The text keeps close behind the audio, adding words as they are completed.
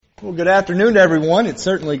Well, good afternoon to everyone. It's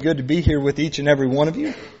certainly good to be here with each and every one of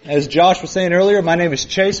you. As Josh was saying earlier, my name is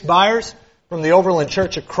Chase Byers from the Overland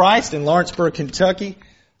Church of Christ in Lawrenceburg, Kentucky.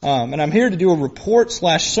 And I'm here to do a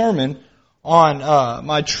report/sermon on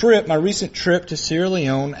my recent trip to Sierra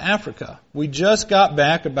Leone, Africa. We just got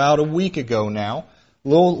back about a week ago now. A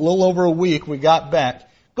little over a week we got back.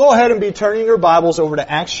 Go ahead and be turning your Bibles over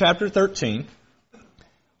to Acts chapter 13.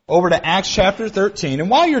 And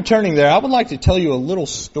while you're turning there, I would like to tell you a little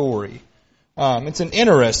story. It's an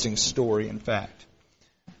interesting story, in fact.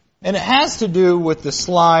 And it has to do with the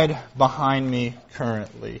slide behind me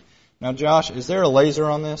currently. Now, Josh, is there a laser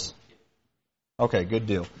on this? Okay, good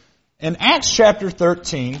deal. In Acts chapter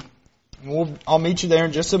 13, I'll meet you there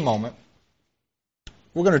in just a moment.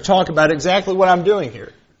 We're going to talk about exactly what I'm doing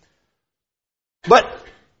here. But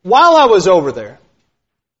while I was over there,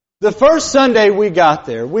 the first Sunday we got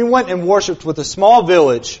there, we went and worshiped with a small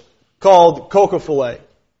village called Kokophalé.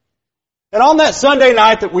 And on that Sunday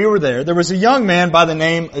night that we were there was a young man by the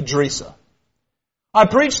name Idrissa. I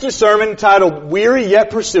preached a sermon titled Weary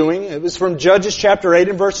Yet Pursuing. It was from Judges chapter 8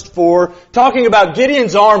 and verse 4, talking about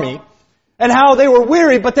Gideon's army and how they were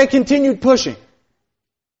weary, but they continued pushing.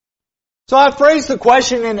 So I phrased the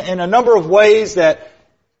question in a number of ways that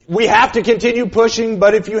we have to continue pushing,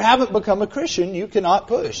 but if you haven't become a Christian, you cannot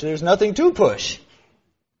push. There's nothing to push.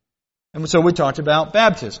 And so we talked about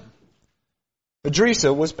baptism.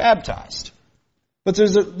 Idrissa was baptized. But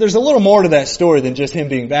there's a little more to that story than just him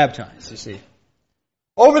being baptized, you see.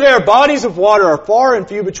 Over there, bodies of water are far and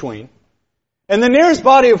few between, and the nearest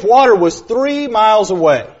body of water was 3 miles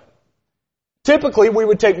away. Typically, we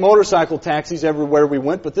would take motorcycle taxis everywhere we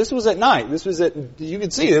went, but this was at night. You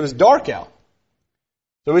could see, it was dark out.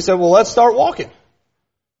 So we said, well, let's start walking.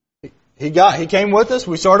 He came with us.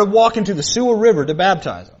 We started walking to the Suwa River to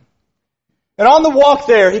baptize him. And on the walk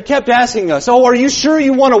there, he kept asking us, oh, are you sure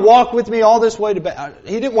you want to walk with me all this way to baptize?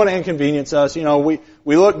 He didn't want to inconvenience us. You know, we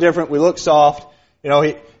look different. We look soft. You know,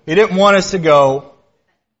 he didn't want us to go.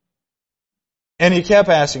 And he kept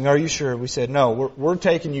asking, are you sure? We said, no, we're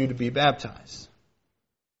taking you to be baptized.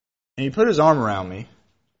 And he put his arm around me.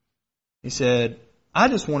 He said, I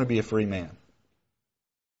just want to be a free man.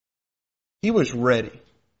 He was ready.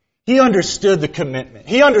 He understood the commitment.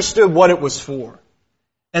 He understood what it was for.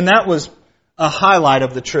 And that was a highlight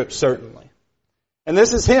of the trip, certainly. And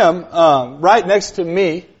this is him, right next to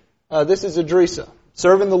me. This is Idrissa,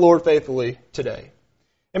 serving the Lord faithfully today.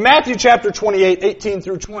 In Matthew chapter 28, 18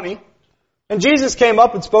 through 20, and Jesus came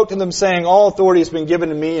up and spoke to them, saying, all authority has been given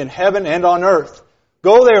to me in heaven and on earth.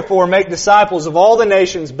 Go therefore, make disciples of all the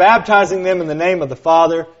nations, baptizing them in the name of the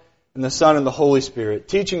Father, and the Son, and the Holy Spirit,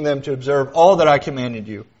 teaching them to observe all that I commanded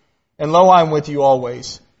you. And lo, I am with you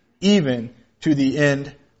always, even to the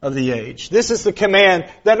end of the age. This is the command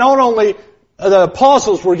that not only the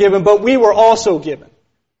apostles were given, but we were also given.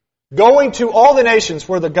 Going to all the nations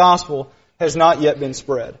where the gospel has not yet been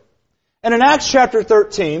spread. And in Acts chapter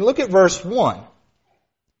 13, look at verse 1.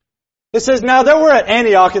 It says, now there were at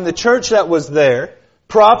Antioch in the church that was there,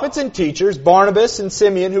 prophets and teachers, Barnabas and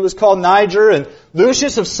Simeon, who was called Niger, and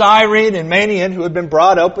Lucius of Cyrene, and Manaen, who had been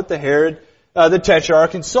brought up with the Herod, the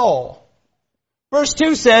Tetrarch, and Saul. Verse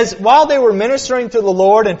 2 says, while they were ministering to the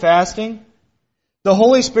Lord and fasting, the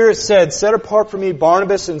Holy Spirit said, set apart for me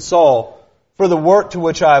Barnabas and Saul for the work to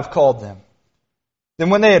which I have called them. Then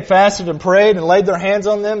when they had fasted and prayed and laid their hands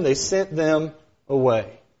on them, they sent them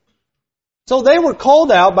away. So they were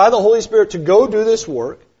called out by the Holy Spirit to go do this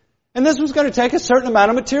work. And this was going to take a certain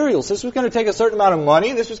amount of materials. This was going to take a certain amount of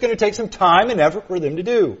money. This was going to take some time and effort for them to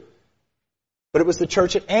do. But it was the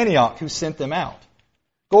church at Antioch who sent them out.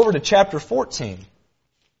 Go over to chapter 14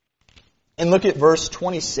 and look at verse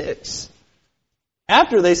 26.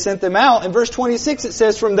 After they sent them out, in verse 26 it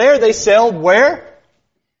says, from there they sailed where?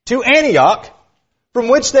 To Antioch, from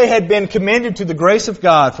which they had been commended to the grace of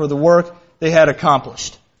God for the work they had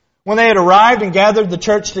accomplished. When they had arrived and gathered the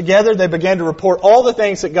church together, they began to report all the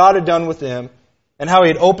things that God had done with them and how He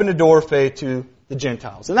had opened a door of faith to the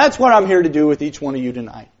Gentiles. And that's what I'm here to do with each one of you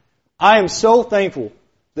tonight. I am so thankful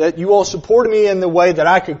that you all supported me in the way that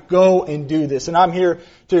I could go and do this. And I'm here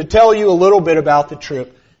to tell you a little bit about the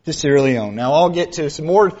trip to Sierra Leone. Now I'll get to some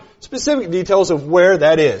more specific details of where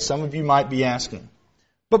that is. Some of you might be asking.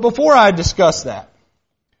 But before I discuss that,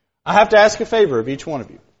 I have to ask a favor of each one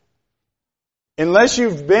of you. Unless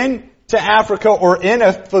you've been to Africa or in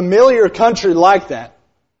a familiar country like that,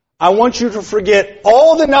 I want you to forget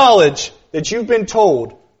all the knowledge that you've been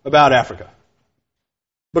told about Africa.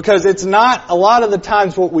 Because it's not a lot of the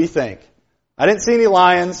times what we think. I didn't see any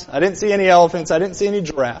lions. I didn't see any elephants. I didn't see any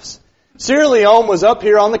giraffes. Sierra Leone was up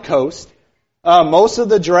here on the coast. Most of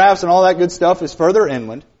the giraffes and all that good stuff is further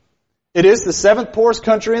inland. It is the seventh poorest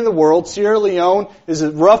country in the world. Sierra Leone is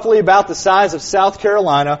roughly about the size of South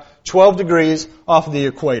Carolina, 12 degrees off of the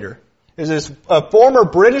equator. It is a former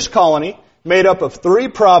British colony made up of 3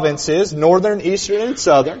 provinces, northern, eastern, and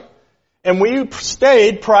southern. And we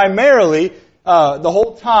stayed primarily the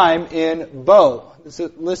whole time in Bo.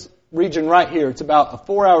 This region right here. It's about a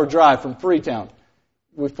 4-hour drive from Freetown.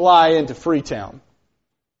 We fly into Freetown.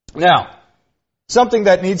 Now, something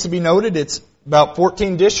that needs to be noted, it's about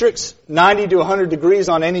 14 districts, 90 to 100 degrees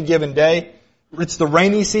on any given day. It's the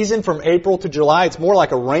rainy season from April to July. It's more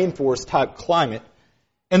like a rainforest type climate.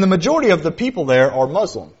 And the majority of the people there are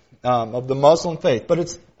Muslim, of the Muslim faith. But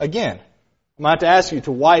it's, again, I'm going to have to ask you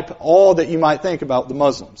to wipe all that you might think about the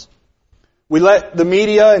Muslims. We let the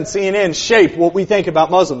media and CNN shape what we think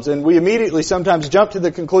about Muslims, and we immediately sometimes jump to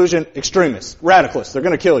the conclusion, extremists, radicalists, they're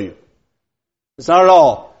going to kill you. It's not at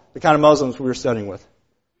all the kind of Muslims we were studying with.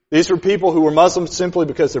 These were people who were Muslims simply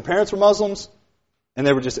because their parents were Muslims, and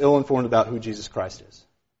they were just ill-informed about who Jesus Christ is.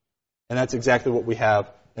 And that's exactly what we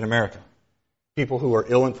have in America. People who are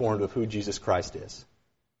ill-informed of who Jesus Christ is.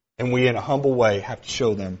 And we, in a humble way, have to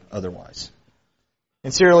show them otherwise.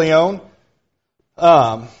 In Sierra Leone,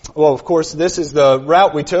 of course, this is the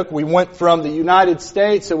route we took. We went from the United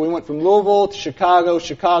States, so we went from Louisville to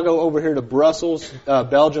Chicago over here to Brussels,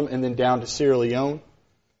 Belgium, and then down to Sierra Leone.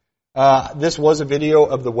 This was a video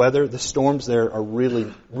of the weather. The storms there are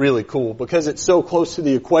really, really cool. Because it's so close to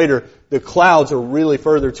the equator, the clouds are really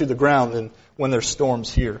further to the ground than when there's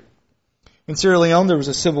storms here. In Sierra Leone, there was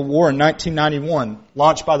a civil war in 1991,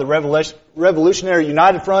 launched by the Revolutionary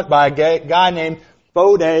United Front by a guy named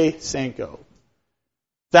Foday Sankoh.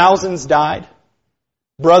 Thousands died.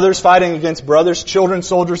 Brothers fighting against brothers. Children,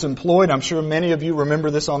 soldiers employed. I'm sure many of you remember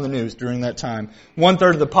this on the news during that time.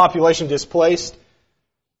 1/3 of the population displaced.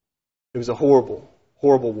 It was a horrible,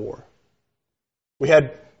 horrible war. We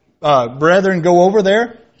had brethren go over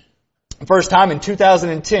there. First time in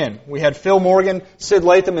 2010. We had Phil Morgan, Sid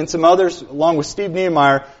Latham, and some others, along with Steve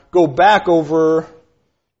Niemeyer, go back over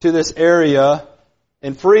to this area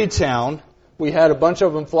in Freetown. We had a bunch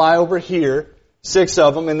of them fly over here, 6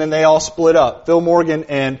 of them, and then they all split up. Phil Morgan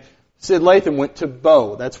and Sid Latham went to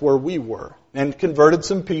Bo. That's where we were. And converted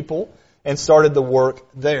some people and started the work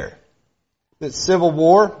there. The Civil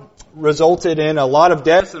War resulted in a lot of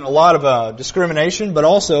deaths and a lot of discrimination, but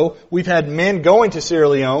also we've had men going to Sierra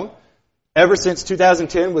Leone ever since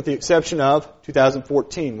 2010, with the exception of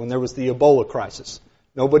 2014, when there was the Ebola crisis.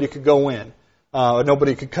 Nobody could go in.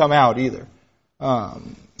 Nobody could come out either.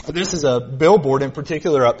 This is a billboard in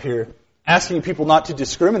particular up here asking people not to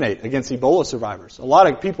discriminate against Ebola survivors. A lot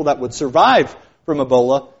of people that would survive from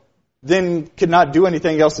Ebola then could not do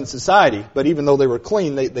anything else in society, but even though they were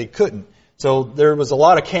clean, they couldn't. So there was a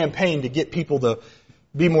lot of campaign to get people to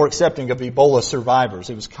be more accepting of Ebola survivors.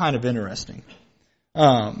 It was kind of interesting.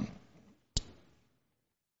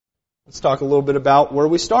 Let's talk a little bit about where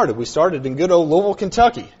we started. We started in good old Louisville,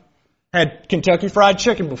 Kentucky. Had Kentucky Fried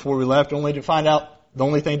Chicken before we left, only to find out the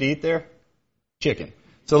only thing to eat there? Chicken.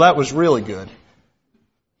 So that was really good.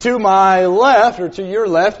 To my left, or to your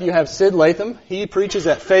left, you have Sid Latham. He preaches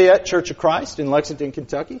at Fayette Church of Christ in Lexington,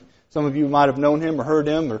 Kentucky. Some of you might have known him or heard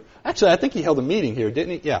him. Or actually, I think he held a meeting here,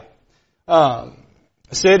 didn't he? Yeah.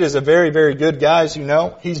 Sid is a very, very good guy, as you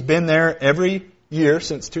know. He's been there every year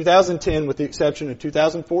since 2010, with the exception of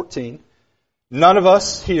 2014. None of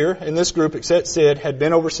us here in this group, except Sid, had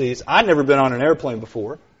been overseas. I'd never been on an airplane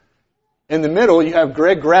before. In the middle, you have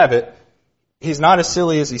Greg Gravitt. He's not as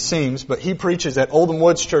silly as he seems, but he preaches at Oldham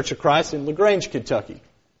Woods Church of Christ in LaGrange, Kentucky.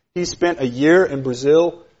 He spent a year in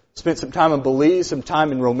Brazil, spent some time in Belize, some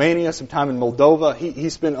time in Romania, some time in Moldova. He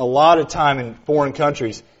spent a lot of time in foreign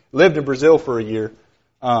countries, lived in Brazil for a year,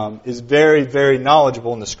 is very, very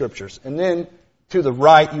knowledgeable in the Scriptures. And then to the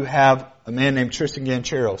right, you have a man named Tristan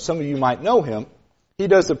Ganchero. Some of you might know him. He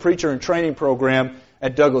does the preacher and training program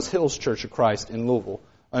at Douglas Hills Church of Christ in Louisville,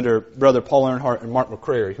 under Brother Paul Earnhardt and Mark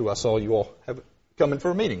McCrary, who I saw you all have come in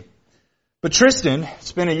for a meeting. But Tristan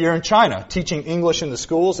spent a year in China, teaching English in the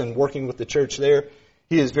schools and working with the church there.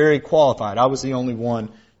 He is very qualified. I was the only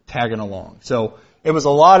one tagging along. So it was a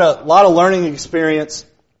lot of learning experience.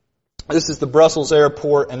 This is the Brussels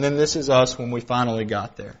airport, and then this is us when we finally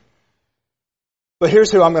got there. But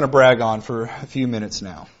here's who I'm going to brag on for a few minutes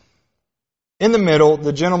now. In the middle,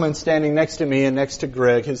 the gentleman standing next to me and next to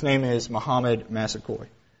Greg, his name is Muhammad Massaquoi.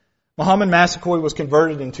 Muhammad Massaquoi was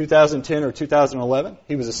converted in 2010 or 2011.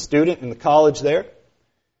 He was a student in the college there.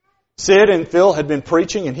 Sid and Phil had been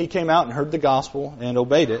preaching, and he came out and heard the gospel and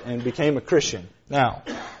obeyed it and became a Christian. Now,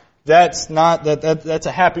 that's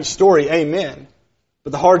a happy story, amen.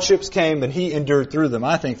 But the hardships came and he endured through them.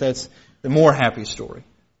 I think that's the more happy story.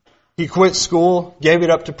 He quit school, gave it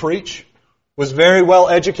up to preach, was very well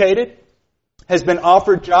educated, has been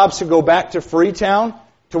offered jobs to go back to Freetown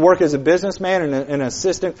to work as a businessman and an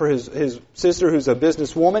assistant for his sister who's a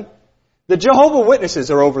businesswoman. The Jehovah's Witnesses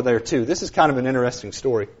are over there too. This is kind of an interesting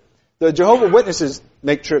story. The Jehovah's Witnesses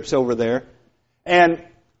make trips over there, and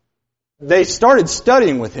they started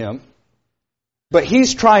studying with him, but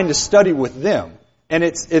he's trying to study with them. And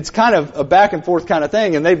it's kind of a back and forth kind of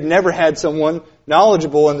thing, and they've never had someone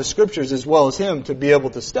knowledgeable in the Scriptures as well as him to be able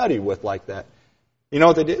to study with like that. You know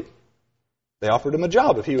what they did? They offered him a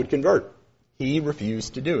job if he would convert. He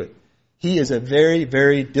refused to do it. He is a very,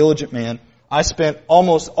 very diligent man. I spent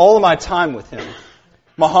almost all of my time with him.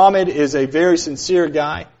 Muhammad is a very sincere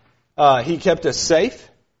guy. He kept us safe.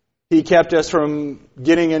 He kept us from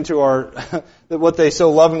getting into our what they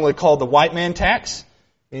so lovingly call the white man tax.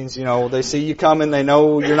 Means, they see you coming, they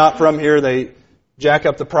know you're not from here, they jack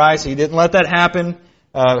up the price. He didn't let that happen.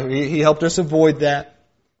 He helped us avoid that.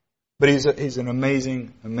 But he's an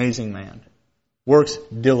amazing, amazing man. Works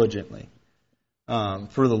diligently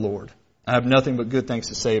for the Lord. I have nothing but good things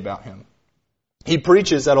to say about him. He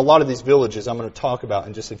preaches at a lot of these villages I'm going to talk about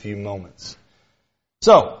in just a few moments.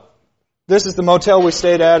 So, this is the motel we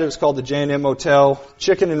stayed at. It was called the J&M Motel.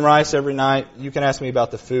 Chicken and rice every night. You can ask me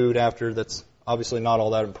about the food after. That's obviously not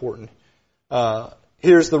all that important.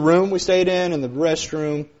 Here's the room we stayed in and the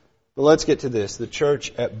restroom. But let's get to this, the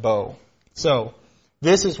church at Bow. So,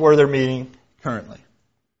 this is where they're meeting currently.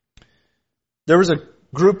 There was a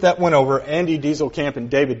group that went over, Andy Dieselkamp and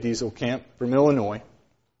David Dieselkamp from Illinois.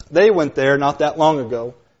 They went there not that long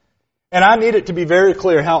ago. And I need it to be very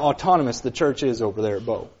clear how autonomous the church is over there at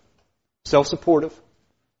Bow. Self-supportive.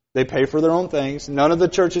 They pay for their own things. None of the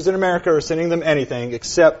churches in America are sending them anything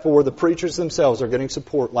except for the preachers themselves are getting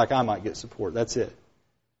support like I might get support. That's it.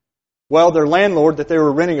 Well, their landlord that they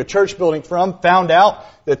were renting a church building from found out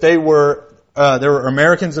that there were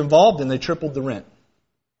Americans involved and they tripled the rent.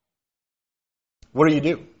 What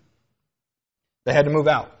do? They had to move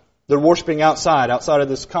out. They're worshiping outside of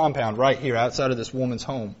this compound right here, outside of this woman's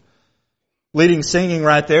home. Leading singing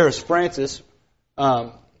right there is Francis.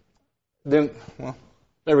 There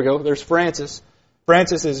we go. There's Francis.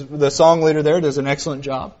 Francis is the song leader there, does an excellent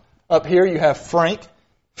job. Up here you have Frank.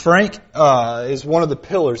 Frank is one of the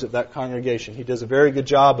pillars of that congregation. He does a very good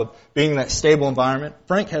job of being in that stable environment.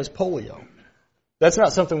 Frank has polio. That's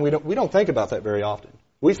not something we don't think about that very often.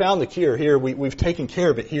 We found the cure here. We've taken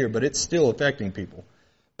care of it here, but it's still affecting people.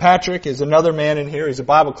 Patrick is another man in here. He's a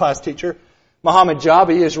Bible class teacher. Muhammad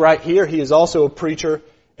Jabi is right here. He is also a preacher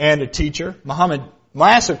and a teacher. Muhammad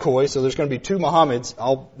Massakoy, so there's going to be two Muhammads.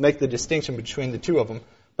 I'll make the distinction between the two of them.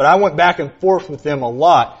 But I went back and forth with them a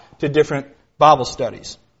lot to different Bible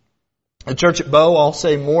studies. The church at Bow, I'll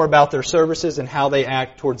say more about their services and how they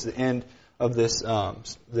act towards the end of this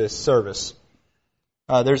service.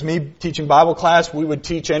 There's me teaching Bible class. We would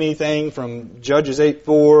teach anything from Judges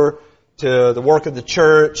 8:4 to the work of the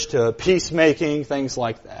church to peacemaking, things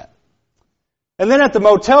like that. And then at the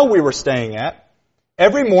motel we were staying at,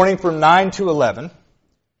 every morning from 9 to 11,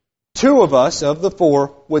 two of us, of the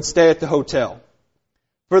four, would stay at the hotel.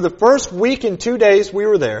 For the first week and 2 days we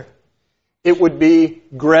were there, it would be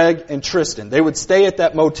Greg and Tristan. They would stay at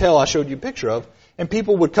that motel I showed you a picture of, and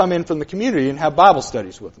people would come in from the community and have Bible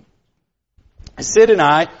studies with them. Sid and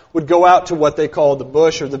I would go out to what they call the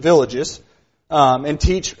bush or the villages and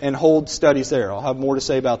teach and hold studies there. I'll have more to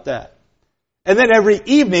say about that. And then every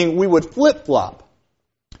evening we would flip-flop.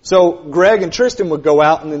 So Greg and Tristan would go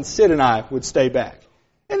out, and then Sid and I would stay back.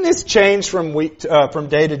 And this changed from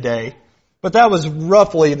day to day, but that was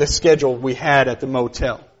roughly the schedule we had at the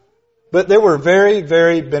motel. But there were very,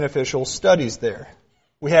 very beneficial studies there.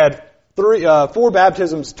 We had 4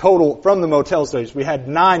 baptisms total from the motel studies. We had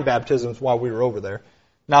 9 baptisms while we were over there.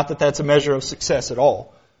 Not that that's a measure of success at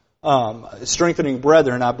all. Strengthening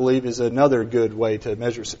brethren, I believe, is another good way to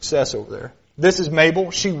measure success over there. This is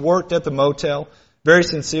Mabel. She worked at the motel. Very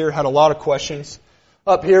sincere, had a lot of questions.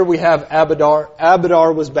 Up here we have Abadar.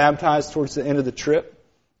 Abadar was baptized towards the end of the trip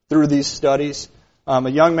through these studies. A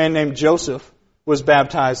young man named Joseph was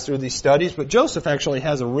baptized through these studies, but Joseph actually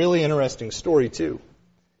has a really interesting story too.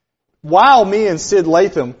 While me and Sid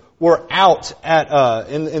Latham were out at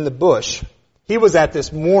in the bush, he was at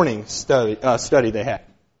this morning study they had.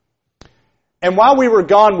 And while we were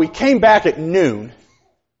gone, we came back at noon.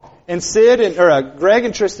 And Greg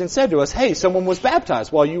and Tristan said to us, "Hey, someone was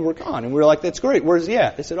baptized while you were gone." And we were like, "That's great. Where's he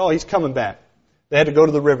at?" They said, "Oh, he's coming back." They had to go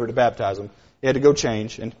to the river to baptize him. He had to go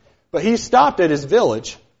change. But he stopped at his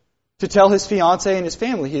village to tell his fiancée and his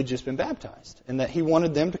family he had just been baptized and that he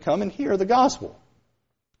wanted them to come and hear the gospel.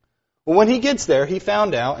 Well, when he gets there, he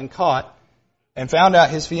found out and caught and found out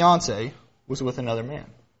his fiancée was with another man.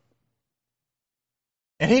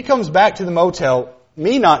 And he comes back to the motel,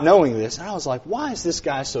 me not knowing this, and I was like, why is this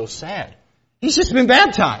guy so sad? He's just been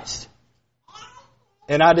baptized.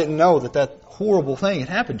 And I didn't know that horrible thing had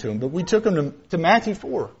happened to him, but we took him to Matthew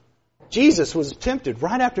 4. Jesus was tempted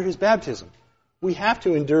right after his baptism. We have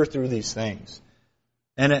to endure through these things.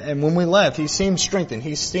 And when we left, he seemed strengthened.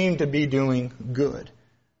 He seemed to be doing good.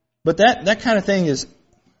 But that kind of thing is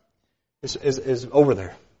over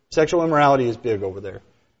there. Sexual immorality is big over there.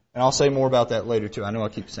 And I'll say more about that later too. I know I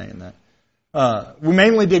keep saying that. We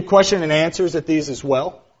mainly did question and answers at these as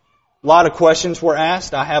well. A lot of questions were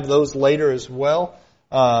asked. I have those later as well.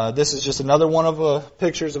 This is just another one of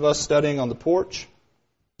pictures of us studying on the porch.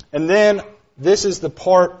 And then this is the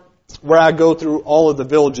part where I go through all of the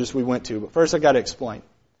villages we went to. But first I got to explain.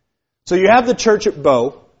 So you have the church at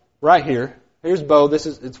Bo, right here. Here's Bo.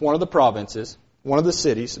 It's one of the provinces, one of the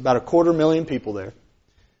cities, about 250,000 people there.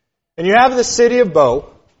 And you have the city of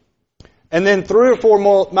Bo, and then 3 or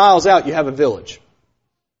 4 miles out you have a village.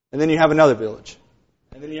 And then you have another village.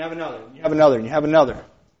 And then you have another, and you have another, and you have another.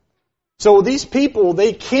 So these people,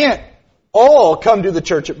 they can't all come to the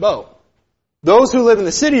church at Bo. Those who live in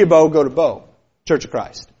the city of Bo go to Bo, Church of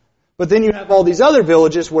Christ. But then you have all these other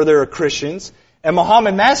villages where there are Christians. And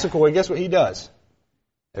Muhammad Massaquoi, guess what he does?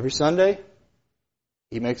 Every Sunday,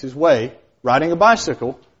 he makes his way, riding a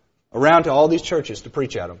bicycle, around to all these churches to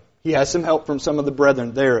preach at them. He has some help from some of the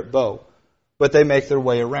brethren there at Bo. But they make their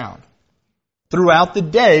way around. Throughout the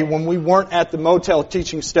day, when we weren't at the motel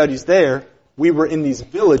teaching studies there, we were in these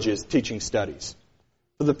villages teaching studies.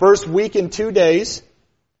 For the first week and 2 days,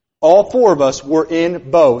 all 4 of us were in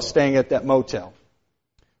Bo, staying at that motel.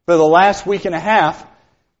 For the last week and a half,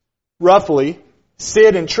 roughly,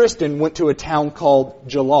 Sid and Tristan went to a town called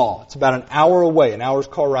Jalal. It's about an hour away, an hour's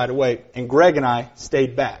car ride away, and Greg and I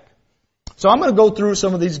stayed back. So I'm going to go through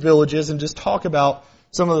some of these villages and just talk about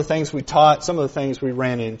some of the things we taught, some of the things we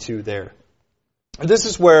ran into there. And this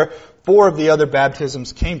is where 4 of the other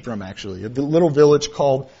baptisms came from, actually. A little village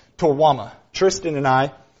called Torwama. Tristan and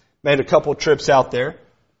I made a couple trips out there.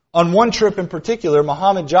 On one trip in particular,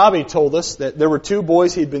 Muhammad Jabi told us that there were 2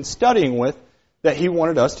 boys he'd been studying with that he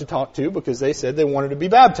wanted us to talk to because they said they wanted to be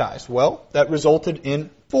baptized. Well, that resulted in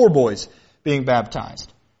 4 boys being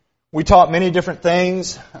baptized. We taught many different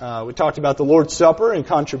things. We talked about the Lord's Supper and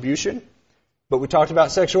contribution, but we talked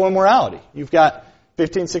about sexual immorality. You've got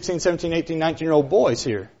 15, 16, 17, 18, 19-year-old boys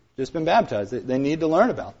here just been baptized. They need to learn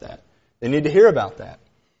about that. They need to hear about that.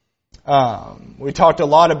 We talked a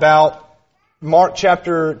lot about Mark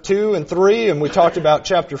chapter 2 and 3, and we talked about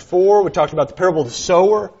chapter 4. We talked about the parable of the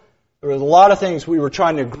sower. There was a lot of things we were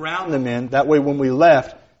trying to ground them in. That way when we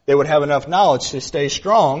left, they would have enough knowledge to stay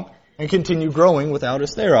strong and continue growing without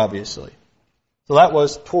us there, obviously. So that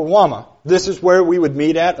was Torwama. This is where we would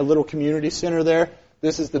meet at, a little community center there.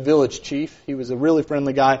 This is the village chief. He was a really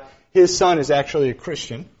friendly guy. His son is actually a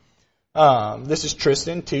Christian. This is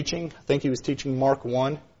Tristan teaching. I think he was teaching Mark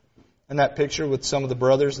 1 in that picture with some of the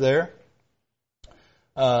brothers there.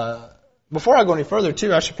 Before I go any further,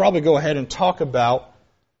 too, I should probably go ahead and talk about...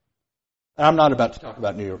 I'm not about to talk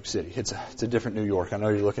about New York City. It's a different New York. I know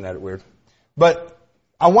you're looking at it weird. But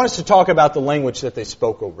I want us to talk about the language that they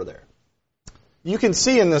spoke over there. You can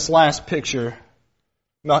see in this last picture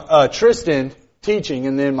Tristan teaching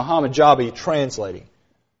and then Muhammad Jabi translating.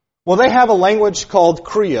 Well, they have a language called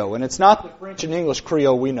Creole, and it's not the French and English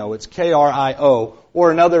Creole we know. It's K-R-I-O,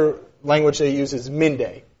 or another language they use is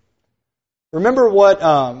Mende. Remember what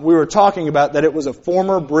we were talking about, that it was a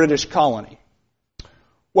former British colony.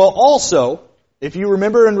 Well, also, if you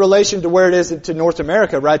remember in relation to where it is to North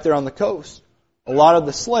America, right there on the coast, a lot of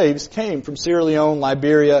the slaves came from Sierra Leone,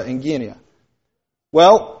 Liberia, and Guinea.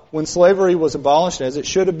 Well, when slavery was abolished, as it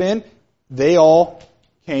should have been, they all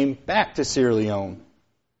came back to Sierra Leone.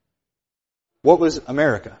 What was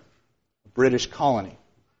America? A British colony.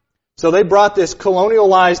 So they brought this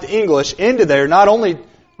colonialized English into there, not only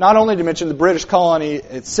to mention the British colony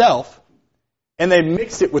itself, and they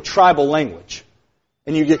mixed it with tribal language.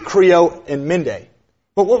 And you get Creole and Mende.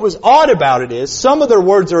 But what was odd about it is some of their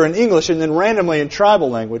words are in English and then randomly in tribal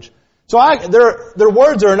language. So their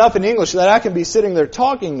words are enough in English that I can be sitting there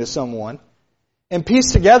talking to someone and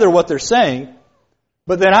piece together what they're saying,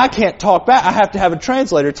 but then I can't talk back. I have to have a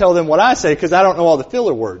translator tell them what I say because I don't know all the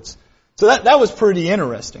filler words. So that was pretty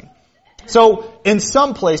interesting. So in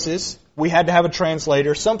some places we had to have a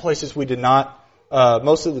translator. Some places we did not.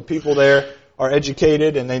 Most of the people there are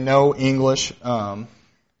educated and they know English.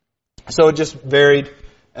 So it just varied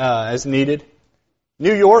as needed.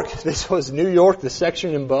 New York, this was New York, the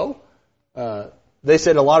section in Bo. They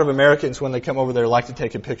said a lot of Americans when they come over there like to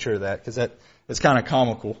take a picture of that because It's kind of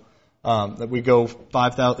comical that we go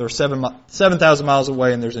 5,000 or 7,000 miles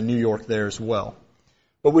away, and there's a New York there as well.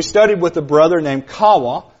 But we studied with a brother named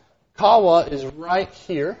Kawa. Kawa is right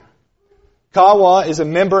here. Kawa is a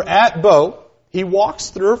member at Bo. He walks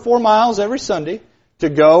 3 or 4 miles every Sunday to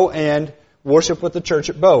go and worship with the church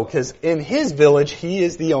at Bo, because in his village he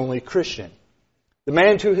is the only Christian. The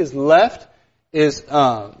man to his left is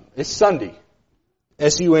Sunday,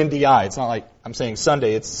 S-U-N-D-I. It's not like I'm saying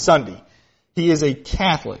Sunday; it's Sunday. He is a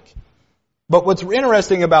Catholic. But what's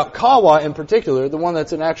interesting about Kawa in particular, the one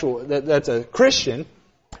that's that's a Christian,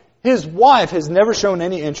 his wife has never shown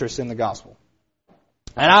any interest in the gospel.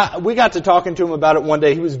 And we got to talking to him about it one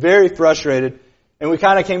day. He was very frustrated, and we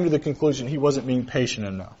kind of came to the conclusion he wasn't being patient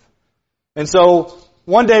enough. And so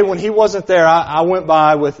one day when he wasn't there, I went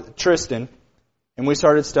by with Tristan, and we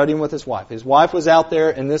started studying with his wife. His wife was out there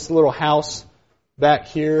in this little house back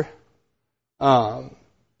here. And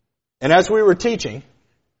as we were teaching,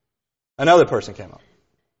 another person came up.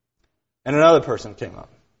 And another person came up.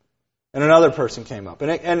 And another person came up.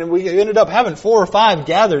 And we ended up having 4 or 5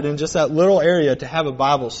 gathered in just that little area to have a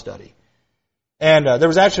Bible study. And there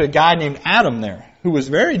was actually a guy named Adam there who was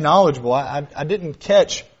very knowledgeable. I didn't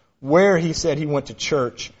catch where he said he went to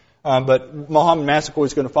church, but Muhammad Massaquoi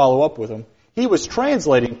is going to follow up with him. He was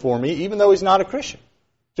translating for me, even though he's not a Christian.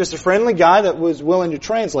 Just a friendly guy that was willing to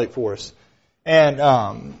translate for us.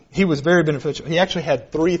 And he was very beneficial. He actually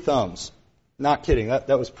had 3 thumbs. Not kidding.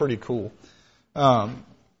 That was pretty cool.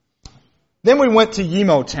 Then we went to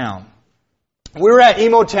Emo Town. We were at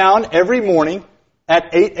Emo Town every morning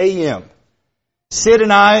at 8 a.m. Sid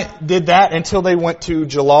and I did that until they went to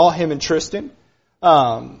Jalal, him and Tristan.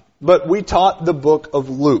 But we taught the book of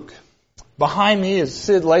Luke. Behind me is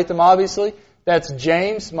Sid Latham, obviously. That's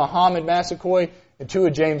James, Muhammad Massaquoi, and 2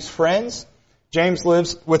 of James' friends. James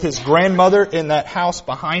lives with his grandmother in that house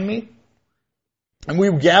behind me. And we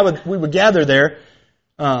would gather there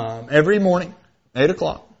every morning, 8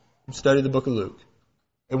 o'clock, and study the book of Luke.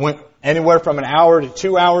 It went anywhere from an hour to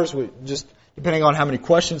 2 hours, just depending on how many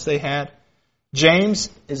questions they had. James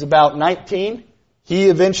is about 19. He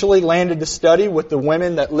eventually landed to study with the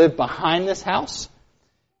women that lived behind this house.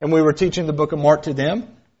 And we were teaching the book of Mark to them.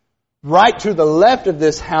 Right to the left of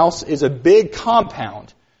this house is a big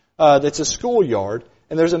compound that's a schoolyard.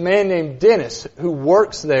 And there's a man named Dennis who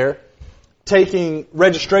works there taking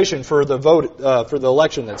registration for the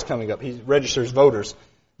election that's coming up. He registers voters.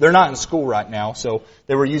 They're not in school right now, so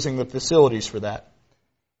they were using the facilities for that.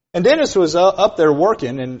 And Dennis was up there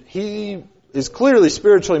working, and he is clearly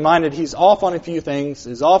spiritually minded. He's off on a few things.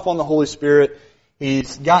 He's off on the Holy Spirit.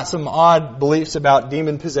 He's got some odd beliefs about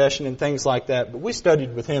demon possession and things like that. But we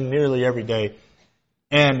studied with him nearly every day.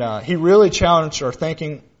 And he really challenged our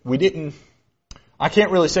thinking. I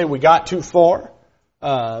can't really say we got too far,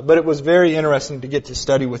 but it was very interesting to get to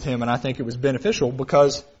study with him. And I think it was beneficial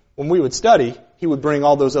because when we would study, he would bring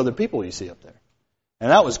all those other people you see up there.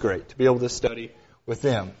 And that was great to be able to study with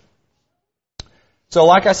them. So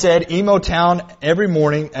like I said, Emo Town every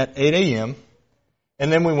morning at 8 a.m.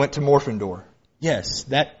 And then we went to Morfendor. Yes,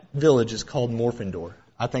 that village is called Morfendor.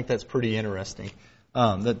 I think that's pretty interesting.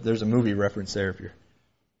 There's a movie reference there if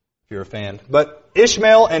you're a fan. But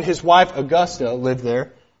Ishmael and his wife Augusta lived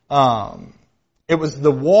there. It was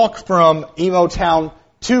the walk from Emo Town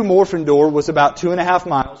to Morfendor was about 2.5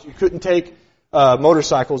 miles. You couldn't take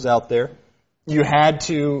motorcycles out there. You had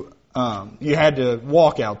to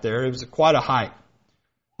walk out there. It was quite a hike.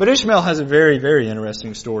 But Ishmael has a very, very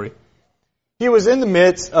interesting story. He was in the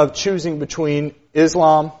midst of choosing between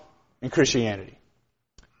Islam and Christianity,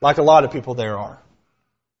 like a lot of people there are.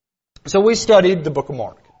 So we studied the book of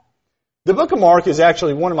Mark. The book of Mark is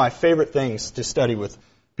actually one of my favorite things to study with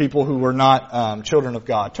people who were not children of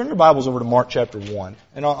God. Turn your Bibles over to Mark chapter 1,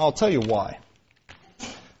 and I'll tell you why.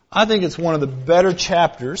 I think it's one of the better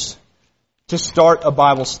chapters to start a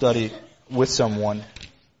Bible study with someone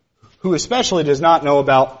who especially does not know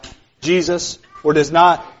about Jesus or does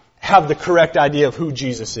not have the correct idea of who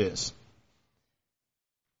Jesus is.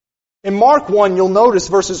 In Mark 1, you'll notice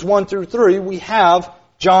verses 1 through 3, we have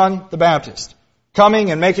John the Baptist coming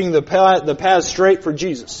and making the path straight for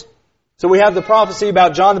Jesus. So we have the prophecy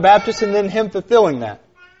about John the Baptist and then him fulfilling that.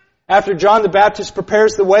 After John the Baptist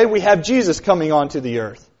prepares the way, we have Jesus coming onto the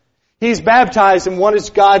earth. He's baptized, and what does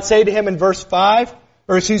God say to him in verse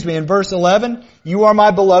 11? You are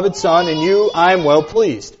my beloved Son, and you I am well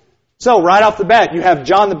pleased. So right off the bat, you have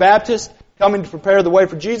John the Baptist coming to prepare the way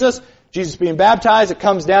for Jesus. Jesus being baptized, it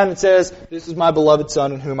comes down and says, this is my beloved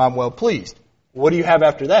Son in whom I'm well pleased. What do you have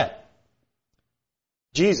after that?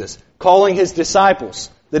 Jesus calling his disciples.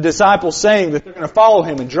 The disciples saying that they're going to follow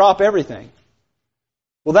him and drop everything.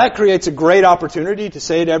 Well, that creates a great opportunity to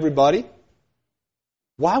say to everybody,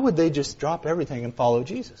 why would they just drop everything and follow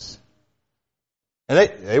Jesus? And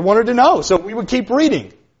they wanted to know, so we would keep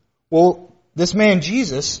reading. Well, this man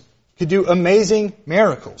Jesus could do amazing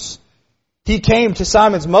miracles. He came to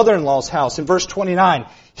Simon's mother-in-law's house in verse 29,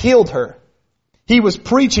 healed her. He was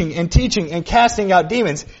preaching and teaching and casting out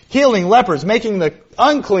demons, healing lepers, making the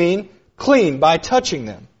unclean clean by touching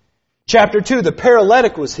them. Chapter 2, the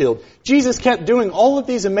paralytic was healed. Jesus kept doing all of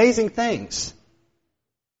these amazing things.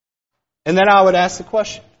 And then I would ask the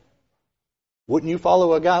question, wouldn't you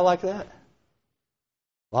follow a guy like that?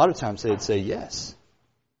 A lot of times they'd say yes.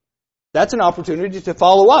 That's an opportunity to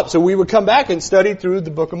follow up. So we would come back and study through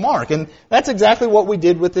the book of Mark. And that's exactly what we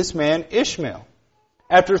did with this man, Ishmael.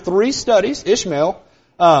 After 3 studies, Ishmael,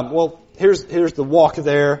 here's the walk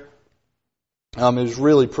there. It was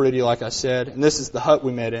really pretty, like I said. And this is the hut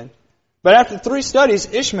we met in. But after 3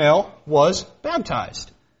 studies, Ishmael was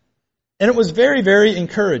baptized. And it was very, very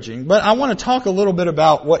encouraging. But I want to talk a little bit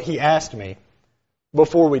about what he asked me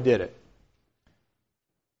before we did it.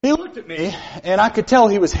 He looked at me, and I could tell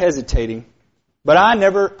he was hesitating. But I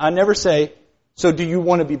never say, so do you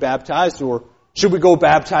want to be baptized? Or should we go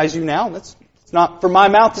baptize you now? It's not for my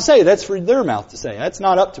mouth to say. That's for their mouth to say. That's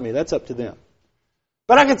not up to me. That's up to them.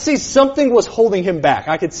 But I could see something was holding him back.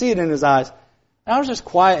 I could see it in his eyes. And I was just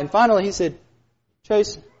quiet. And finally he said,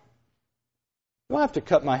 Chase, do I have to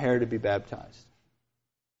cut my hair to be baptized?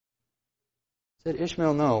 I said,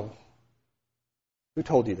 Ishmael, no. Who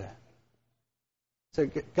told you that? I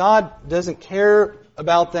said, God doesn't care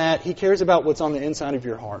about that. He cares about what's on the inside of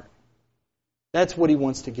your heart. That's what He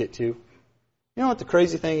wants to get to. You know what the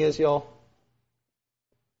crazy thing is, y'all?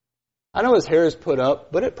 I know his hair is put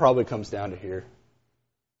up, but it probably comes down to here.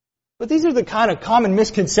 But these are the kind of common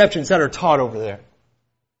misconceptions that are taught over there.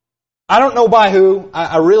 I don't know by who.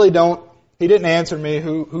 I really don't. He didn't answer me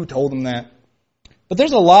who told him that. But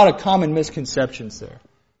there's a lot of common misconceptions there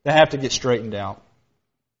that have to get straightened out.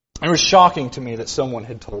 And it was shocking to me that someone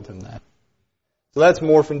had told him that. So that's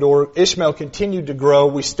Morfendor. Ishmael continued to grow.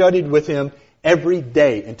 We studied with him every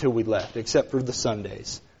day until we left, except for the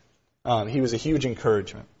Sundays. He was a huge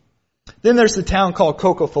encouragement. Then there's the town called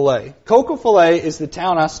Coco-Filet. Coco-Filet is the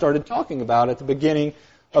town I started talking about at the beginning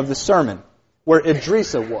of the sermon, where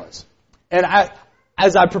Idrissa was. And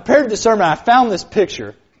as I prepared the sermon, I found this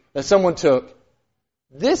picture that someone took.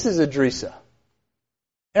 This is Idrissa.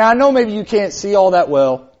 And I know maybe you can't see all that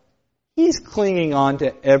well. He's clinging on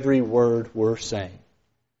to every word we're saying.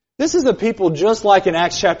 This is a people just like in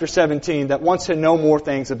Acts chapter 17 that wants to know more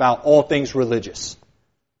things about all things religious.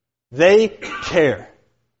 They care.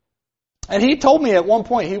 And he told me at one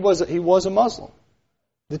point he was a Muslim.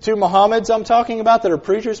 The 2 Muhammads I'm talking about that are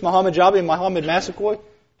preachers, Muhammad Jabi and Muhammad Massaquoi,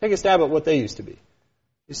 take a stab at what they used to be.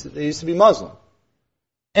 They used to be Muslim.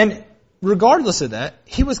 And regardless of that,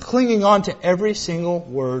 he was clinging on to every single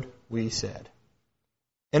word we said.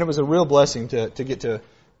 And it was a real blessing to get to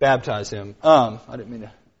baptize him. I didn't mean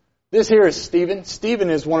to. This here is Stephen. Stephen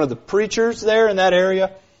is one of the preachers there in that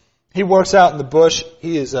area. He works out in the bush.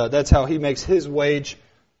 That's how he makes his wage.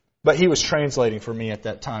 But he was translating for me at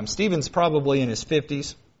that time. Stephen's probably in his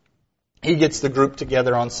 50s. He gets the group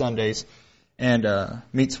together on Sundays and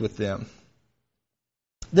meets with them.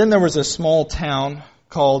 Then there was a small town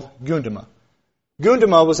called Gundama.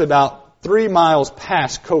 Gundama was about 3 miles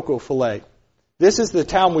past Coco-Filet. This is the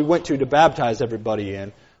town we went to baptize everybody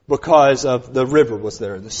in because of the river was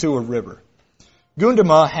there, the Sewer River.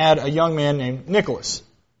 Gundama had a young man named Nicholas.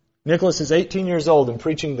 Nicholas is 18 years old and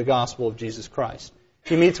preaching the gospel of Jesus Christ.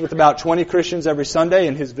 He meets with about 20 Christians every Sunday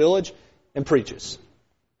in his village and preaches.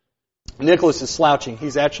 Nicholas is slouching.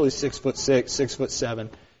 He's actually 6'6", 6'7".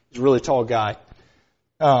 He's a really tall guy.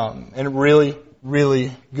 And a really,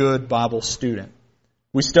 really good Bible student.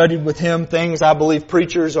 We studied with him things I believe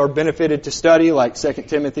preachers are benefited to study, like 2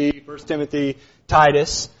 Timothy, 1 Timothy,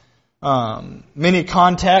 Titus. Many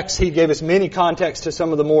contexts. He gave us many contexts to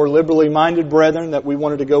some of the more liberally minded brethren that we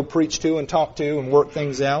wanted to go preach to and talk to and work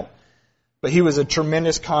things out. But he was a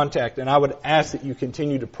tremendous contact, and I would ask that you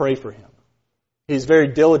continue to pray for him. He's very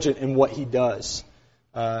diligent in what he does,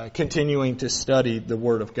 continuing to study the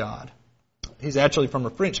Word of God. He's actually from a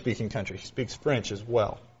French-speaking country. He speaks French as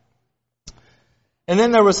well. And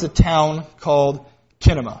then there was a town called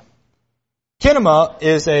Kinema. Kinema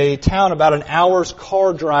is a town about an hour's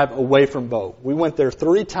car drive away from Bo. We went there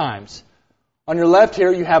 3 times. On your left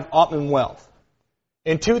here, you have Ottman Wealth.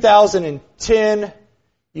 In 2010,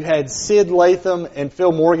 you had Sid Latham and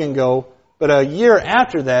Phil Morgan go. But a year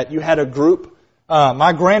after that, you had a group.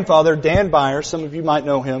 My grandfather, Dan Byer, some of you might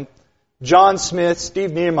know him, John Smith,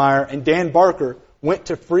 Steve Niemeyer, and Dan Barker went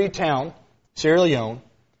to Freetown, Sierra Leone,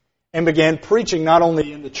 and began preaching not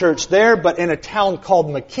only in the church there, but in a town called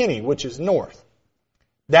McKinney, which is north.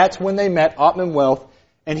 That's when they met Ottman Wealth,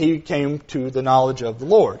 and he came to the knowledge of the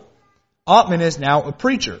Lord. Ottman is now a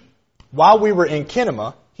preacher. While we were in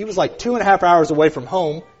Kinema, he was like 2.5 hours away from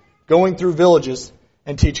home, going through villages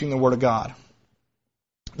and teaching the Word of God.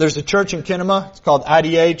 There's a church in Kinema. It's called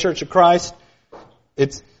IDA, Church of Christ.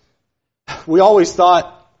 We always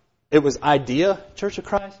thought it was Idea, Church of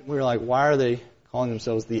Christ. And we were like, why are they calling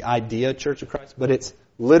themselves the Idea, Church of Christ? But it's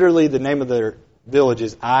literally the name of their village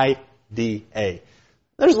is IDA.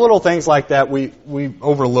 There's little things like that we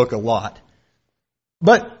overlook a lot.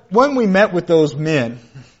 But when we met with those men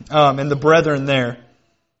and the brethren there,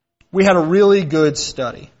 we had a really good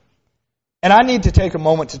study. And I need to take a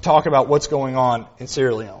moment to talk about what's going on in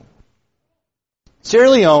Sierra Leone. Sierra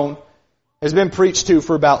Leone has been preached to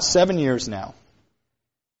for about 7 years now.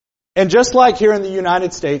 And just like here in the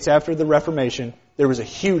United States after the Reformation, there was a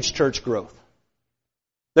huge church growth.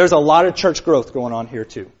 There's a lot of church growth going on here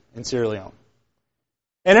too, in Sierra Leone.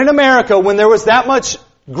 And in America, when there was that much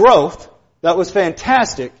growth, that was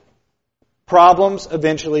fantastic, problems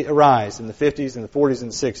eventually arise in the 50s and the 40s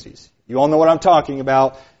and the 60s. You all know what I'm talking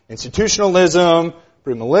about. Institutionalism,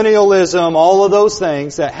 premillennialism, all of those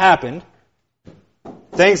things that happened.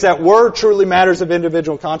 Things that were truly matters of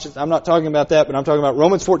individual conscience. I'm not talking about that, but I'm talking about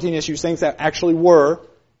Romans 14 issues, things that actually were.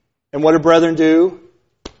 And what did brethren do?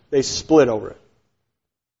 They split over it.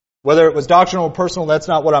 Whether it was doctrinal or personal, that's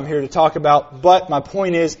not what I'm here to talk about. But my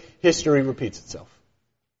point is, history repeats itself.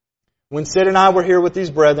 When Sid and I were here with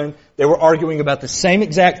these brethren, they were arguing about the same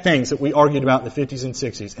exact things that we argued about in the 50s and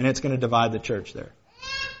 60s. And it's going to divide the church there.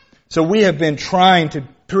 So we have been trying to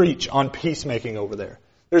preach on peacemaking over there.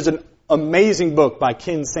 There's an amazing book by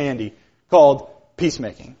Ken Sande called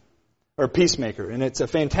Peacemaking, or Peacemaker. And it's a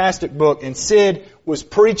fantastic book. And Sid was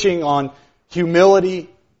preaching on humility,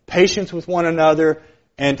 patience with one another,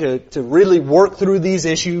 and to really work through these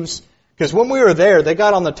issues. Because when we were there, they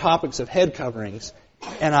got on the topics of head coverings.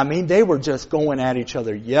 And I mean, they were just going at each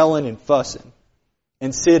other, yelling and fussing.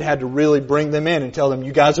 And Sid had to really bring them in and tell them,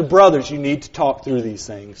 you guys are brothers, you need to talk through these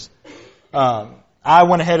things. I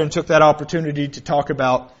went ahead and took that opportunity to talk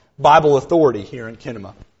about Bible authority here in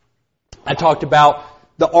Kinema. I talked about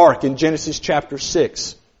the ark in Genesis chapter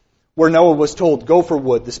 6, where Noah was told gopher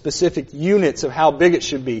wood, the specific units of how big it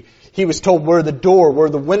should be. He was told where the door, where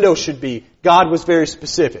the window should be. God was very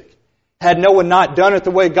specific. Had Noah not done it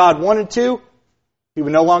the way God wanted to, he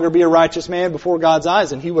would no longer be a righteous man before God's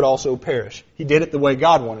eyes, and he would also perish. He did it the way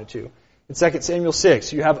God wanted to. In 2 Samuel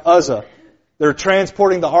 6, you have Uzzah. They're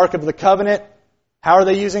transporting the Ark of the Covenant. How are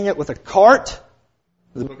they using it? With a cart.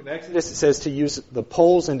 In the book of Exodus, it says to use the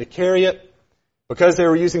poles and to carry it. Because they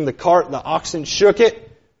were using the cart, the oxen shook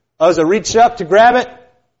it. Uzzah reached up to grab it,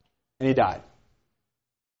 and he died.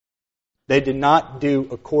 They did not do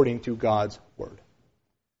according to God's word.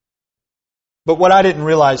 But what I didn't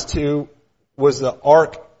realize, too, was the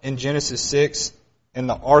ark in Genesis 6 and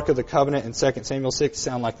the Ark of the Covenant in 2 Samuel 6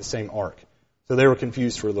 sound like the same ark. So they were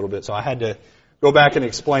confused for a little bit. So I had to go back and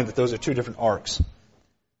explain that those are two different arks.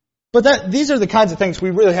 But these are the kinds of things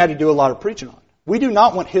we really had to do a lot of preaching on. We do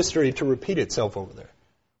not want history to repeat itself over there.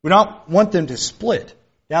 We don't want them to split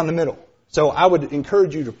down the middle. So I would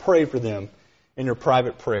encourage you to pray for them in your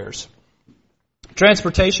private prayers.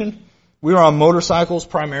 Transportation. We were on motorcycles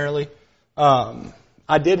primarily.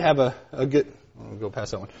 I did have a good. I'll go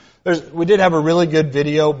past that one. We did have a really good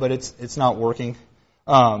video, but it's not working.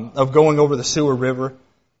 Of going over the Sewer River,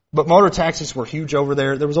 but motor taxis were huge over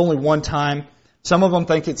there. There was only one time. Some of them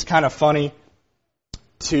think it's kind of funny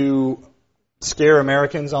to scare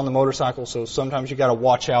Americans on the motorcycle, so sometimes you got to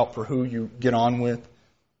watch out for who you get on with.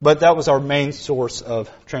 But that was our main source of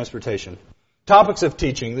transportation. Topics of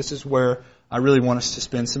teaching. This is where I really want us to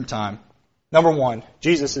spend some time. Number one,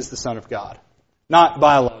 Jesus is the Son of God, not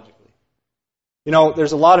biologically. You know,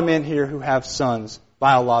 there's a lot of men here who have sons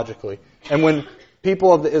biologically. And when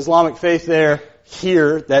people of the Islamic faith there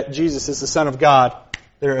hear that Jesus is the Son of God,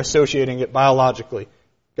 they're associating it biologically.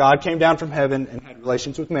 God came down from heaven and had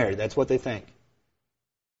relations with Mary. That's what they think.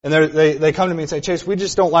 And they come to me and say, Chase, we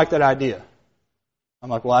just don't like that idea. I'm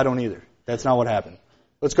like, well, I don't either. That's not what happened.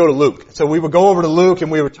 Let's go to Luke. So we would go over to Luke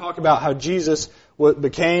and we would talk about how Jesus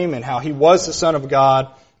became and how he was the Son of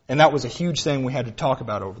God. And that was a huge thing we had to talk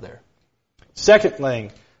about over there. Second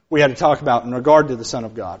thing we had to talk about in regard to the Son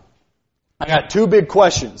of God. I got two big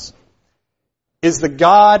questions. Is the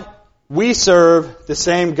God we serve the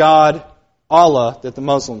same God, Allah, that the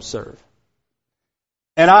Muslims serve?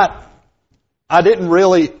 And I didn't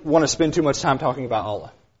really want to spend too much time talking about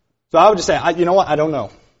Allah. So I would just say, you know what? I don't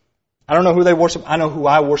know. I don't know who they worship. I know who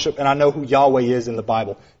I worship, and I know who Yahweh is in the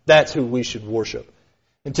Bible. That's who we should worship.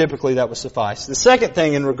 And typically that would suffice. The second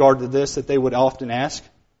thing in regard to this that they would often ask,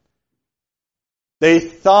 they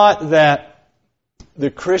thought that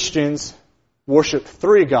the Christians worship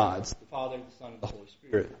three gods, the Father, the Son, and the Holy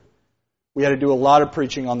Spirit. We had to do a lot of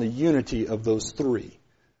preaching on the unity of those three.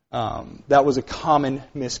 That was a common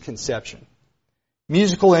misconception.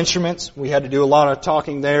 Musical instruments, we had to do a lot of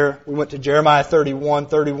talking there. We went to Jeremiah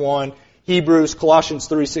 31, Hebrews, Colossians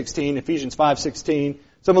 3:16, Ephesians 5:16,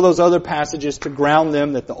 some of those other passages to ground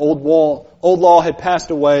them that the old law had passed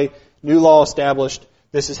away, new law established.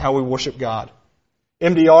 This is how we worship God.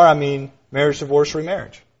 MDR, marriage, divorce,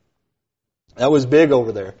 remarriage. That was big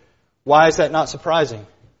over there. Why is that not surprising?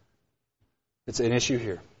 It's an issue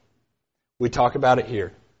here. We talk about it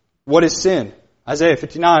here. What is sin? Isaiah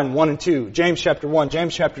 59, 1 and 2. James chapter 1,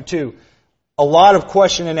 James chapter 2. A lot of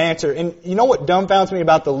question and answer. And you know what dumbfounds me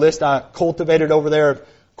about the list I cultivated over there of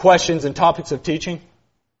questions and topics of teaching?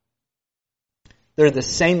 They're the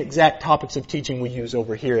same exact topics of teaching we use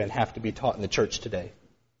over here and have to be taught in the church today.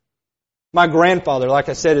 My grandfather, like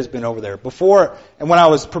I said, has been over there. Before, and when I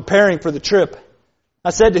was preparing for the trip, I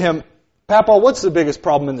said to him, Papa, what's the biggest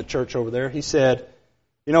problem in the church over there? He said,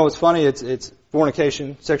 you know what's funny? It's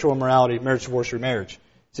fornication, sexual immorality, marriage, divorce, remarriage.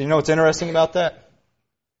 So you know what's interesting about that?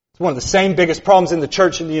 It's one of the same biggest problems in the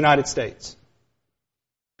church in the United States.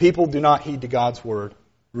 People do not heed to God's word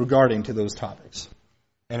regarding to those topics.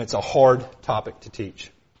 And it's a hard topic to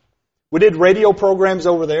teach. We did radio programs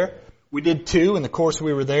over there. We did two in the course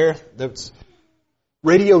we were there. That's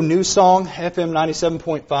Radio New Song, FM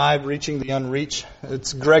 97.5, Reaching the Unreached.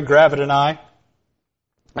 It's Greg Gravitt and I.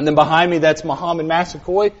 And then behind me, that's Muhammad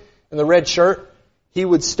Massacoy in the red shirt. He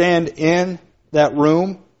would stand in that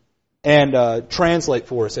room and translate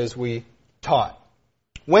for us as we taught.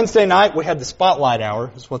 Wednesday night, we had the Spotlight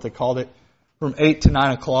Hour, is what they called it, from 8 to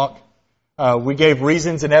 9 o'clock. We gave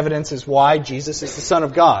reasons and evidences why Jesus is the Son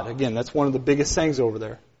of God. Again, that's one of the biggest things over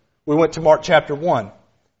there. We went to Mark chapter 1,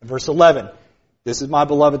 verse 11. This is my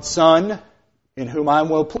beloved Son, in whom I am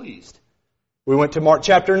well pleased. We went to Mark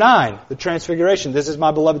chapter 9, the Transfiguration. This is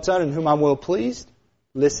my beloved Son, in whom I am well pleased.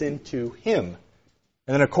 Listen to Him.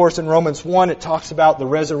 And then, of course, in Romans 1, it talks about the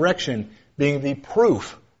resurrection being the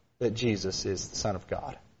proof that Jesus is the Son of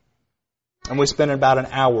God. And we spent about an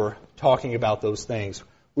hour talking about those things.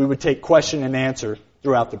 We would take question and answer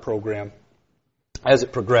throughout the program. As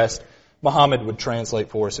it progressed, Muhammad would translate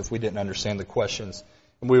for us if we didn't understand the questions,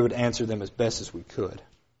 and we would answer them as best as we could.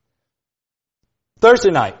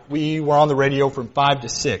 Thursday night, we were on the radio from 5 to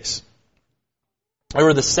 6. There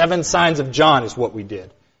were the 7 signs of John is what we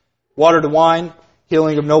did. Water to wine,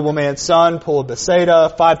 healing of nobleman's son, pool of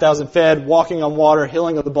Bethsaida, 5,000 fed, walking on water,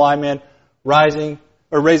 healing of the blind man,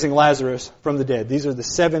 raising Lazarus from the dead. These are the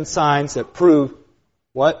 7 signs that prove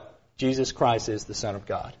what? Jesus Christ is the Son of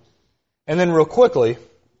God. And then real quickly,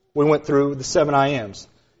 we went through the 7 I Ams.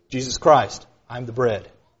 Jesus Christ, I'm the bread.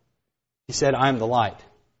 He said, I'm the light.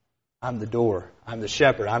 I'm the door. I'm the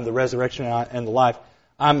shepherd. I'm the resurrection and the life.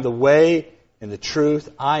 I'm the way and the truth.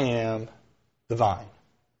 I am the vine.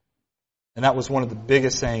 And that was one of the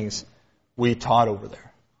biggest things we taught over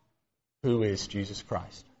there. Who is Jesus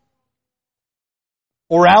Christ?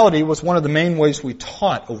 Orality was one of the main ways we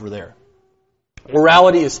taught over there.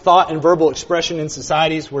 Orality is thought and verbal expression in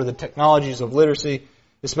societies where the technologies of literacy,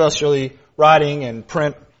 especially writing and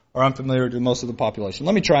print, are unfamiliar to most of the population.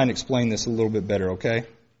 Let me try and explain this a little bit better, okay?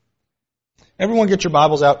 Everyone get your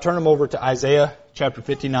Bibles out. Turn them over to Isaiah chapter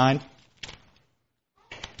 59.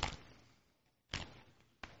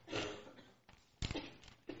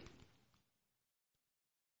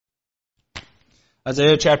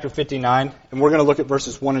 Isaiah chapter 59, and we're going to look at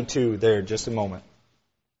verses 1 and 2 there in just a moment.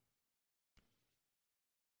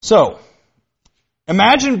 So,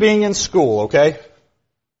 imagine being in school, okay?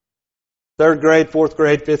 3rd grade, 4th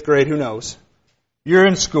grade, 5th grade, who knows? You're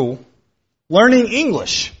in school, learning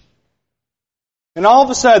English. And all of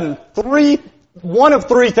a sudden, one of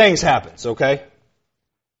 3 things happens, okay?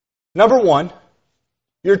 Number 1,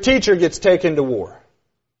 your teacher gets taken to war.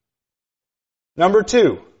 Number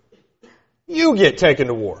 2, you get taken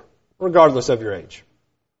to war, regardless of your age.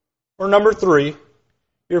 Or number 3,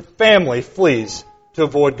 your family flees to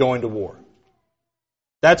avoid going to war.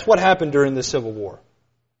 That's what happened during the Civil War.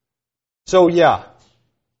 So yeah,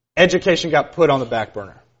 education got put on the back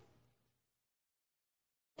burner.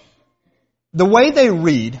 The way they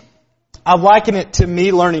read, I liken it to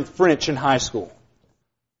me learning French in high school.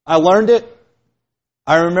 I learned it.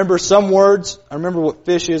 I remember some words. I remember what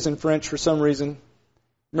fish is in French for some reason.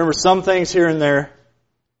 I remember some things here and there.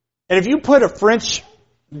 And if you put a French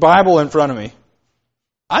Bible in front of me,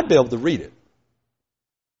 I'd be able to read it.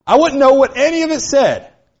 I wouldn't know what any of it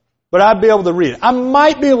said, but I'd be able to read it. I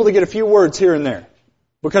might be able to get a few words here and there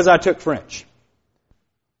because I took French.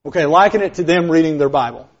 Okay, liken it to them reading their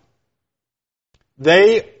Bible.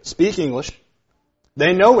 They speak English.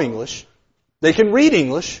 They know English. They can read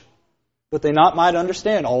English, but they not might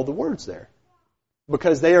understand all the words there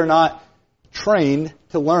because they are not trained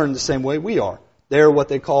to learn the same way we are. They're what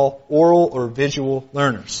they call oral or visual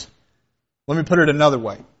learners. Let me put it another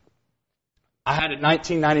way. I had a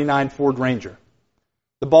 1999 Ford Ranger.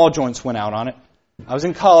 The ball joints went out on it. I was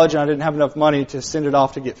in college and I didn't have enough money to send it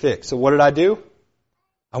off to get fixed. So what did I do?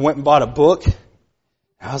 I went and bought a book.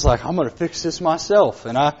 I was like, I'm going to fix this myself.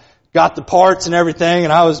 And I got the parts and everything,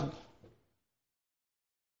 and I was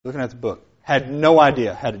looking at the book. Had no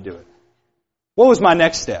idea how to do it. What was my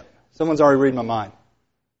next step? Someone's already reading my mind.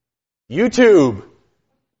 YouTube.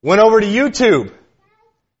 Went over to YouTube.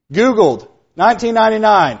 Googled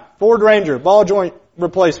 1999 Ford Ranger ball joint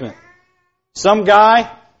replacement. Some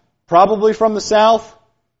guy, probably from the South,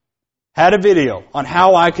 had a video on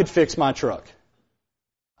how I could fix my truck.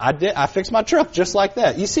 I fixed my truck just like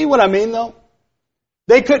that. You see what I mean, though?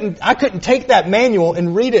 I couldn't take that manual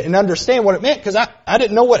and read it and understand what it meant because I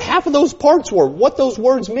didn't know what half of those parts were, what those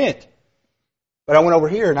words meant. But I went over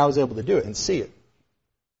here and I was able to do it and see it.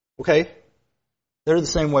 Okay? They're the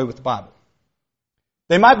same way with the Bible.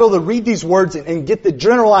 They might be able to read these words and get the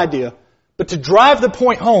general idea, but to drive the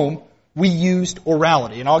point home, we used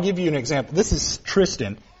orality. And I'll give you an example. This is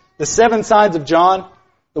Tristan. The 7 signs of John,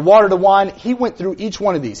 the water to wine, he went through each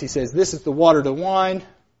one of these. He says, this is the water to wine.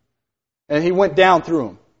 And he went down through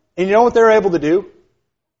them. And you know what they were able to do?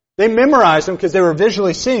 They memorized them because they were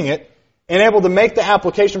visually seeing it and able to make the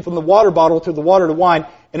application from the water bottle to the water to wine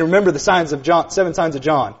and remember the signs of John, 7 signs of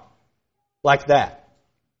John. Like that.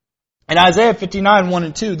 And Isaiah 59, 1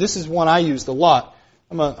 and 2, this is one I used a lot.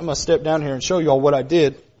 I'm going to step down here and show you all what I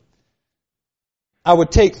did. I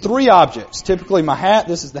would take 3 objects. Typically my hat,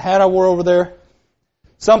 this is the hat I wore over there.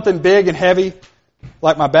 Something big and heavy,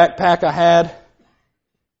 like my backpack I had.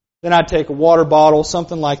 Then I'd take a water bottle,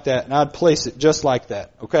 something like that, and I'd place it just like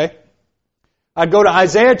that, okay? I'd go to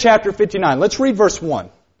Isaiah chapter 59. Let's read verse 1.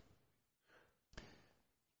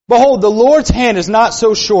 Behold, the Lord's hand is not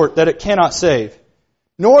so short that it cannot save,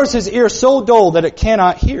 nor is His ear so dull that it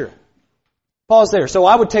cannot hear. Pause there. So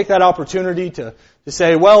I would take that opportunity to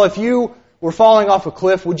say, well, if you were falling off a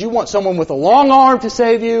cliff, would you want someone with a long arm to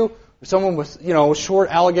save you? Or someone with, short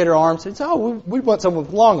alligator arms? They'd say, oh, we want someone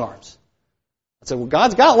with long arms. I'd say, well,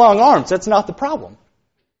 God's got long arms. That's not the problem.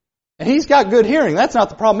 And He's got good hearing. That's not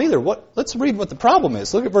the problem either. Let's read what the problem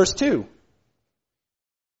is. Look at verse 2.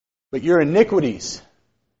 But your iniquities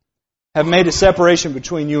have made a separation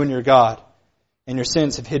between you and your God, and your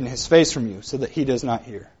sins have hidden His face from you so that He does not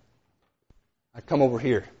hear. I come over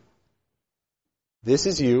here. This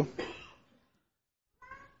is you.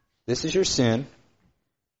 This is your sin.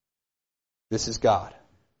 This is God.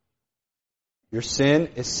 Your sin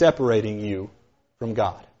is separating you from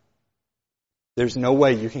God. There's no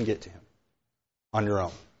way you can get to Him on your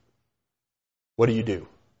own. What do?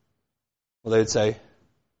 Well, they would say,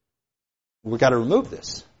 we've got to remove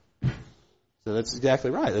this. So that's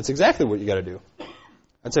exactly right. That's exactly what you got to do.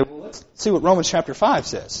 I'd say, well, let's see what Romans chapter 5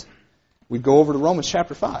 says. We'd go over to Romans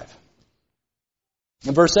chapter 5.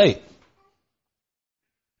 In verse 8.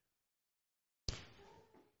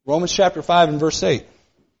 Romans chapter 5 and verse 8.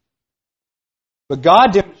 But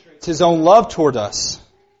God demonstrates His own love toward us,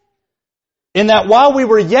 in that while we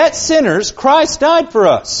were yet sinners, Christ died for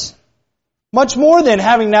us. Much more than,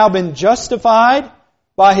 having now been justified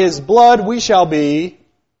by His blood, we shall be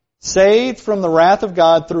saved from the wrath of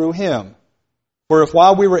God through Him. For if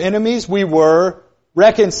while we were enemies, we were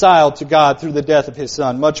reconciled to God through the death of His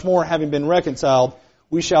Son, much more, having been reconciled,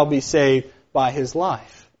 we shall be saved by His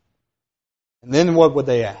life. And then what would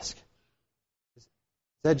they ask? Is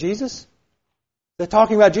that Jesus? Is that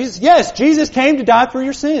talking about Jesus? Yes, Jesus came to die for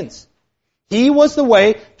your sins. He was the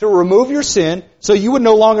way to remove your sin so you would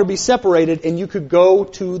no longer be separated and you could go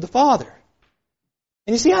to the Father.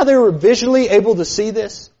 And you see how they were visually able to see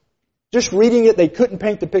this? Just reading it, they couldn't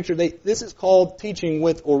paint the picture. This is called teaching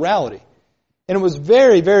with orality. And it was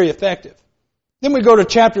very, very effective. Then we go to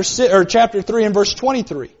chapter 3 and verse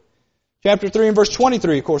 23. Chapter 3 and verse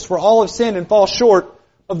 23, of course, for all have sinned and fall short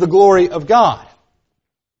of the glory of God.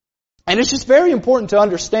 And it's just very important to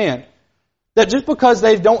understand that just because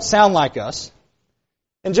they don't sound like us,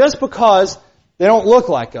 and just because they don't look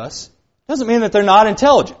like us, doesn't mean that they're not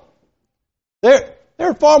intelligent.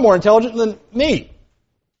 They're far more intelligent than me,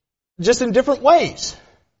 just in different ways.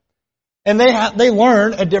 And they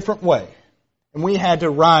learn a different way. And we had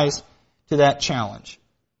to rise to that challenge.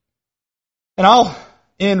 And I'll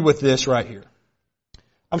end with this right here.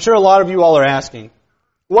 I'm sure a lot of you all are asking,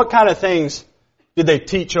 what kind of things did they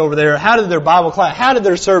teach over there? How did their Bible class, how did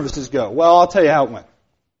their services go? Well, I'll tell you how it went.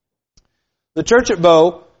 The church at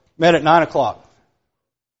Bow met at 9 o'clock.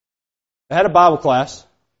 They had a Bible class,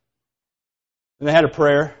 and they had a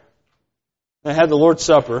prayer, and they had the Lord's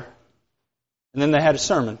Supper, and then they had a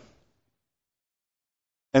sermon.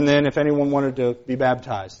 And then if anyone wanted to be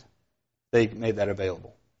baptized, they made that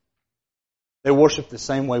available. They worshiped the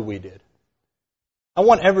same way we did. I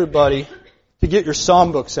want everybody to get your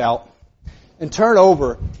psalm books out and turn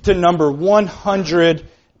over to number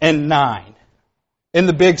 109 in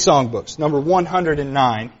the big songbooks, number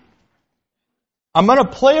 109. I'm going to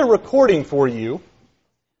play a recording for you.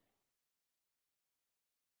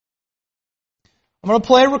 I'm going to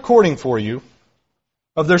play a recording for you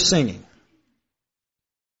of their singing.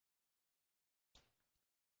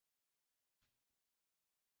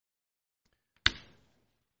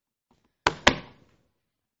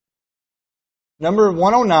 Number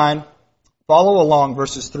 109, follow along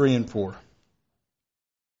verses 3 and 4.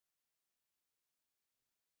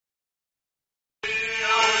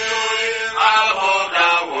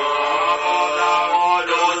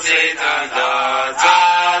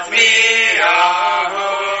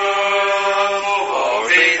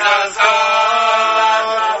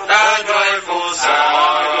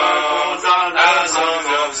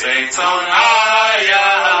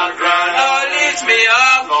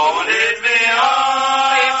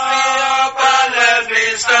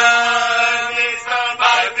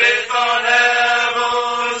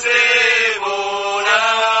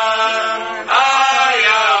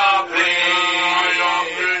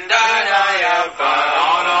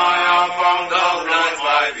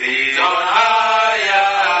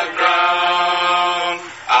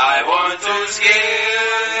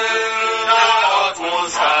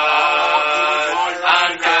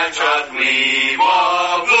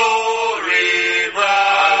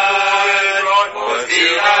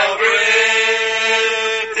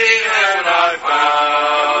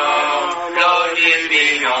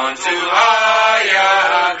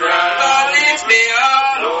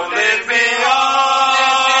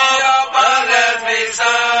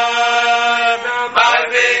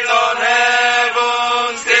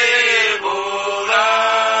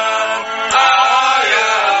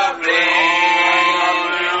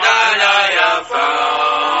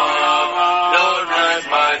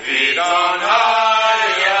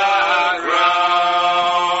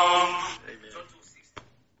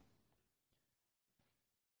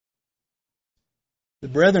 The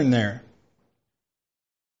brethren there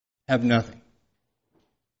have nothing.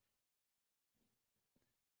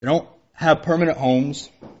 They don't have permanent homes.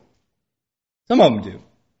 Some of them do.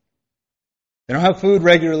 They don't have food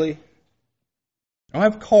regularly. They don't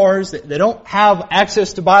have cars. They don't have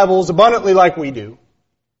access to Bibles abundantly like we do.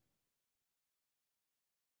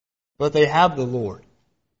 But they have the Lord.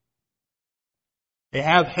 They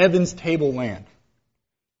have heaven's tableland.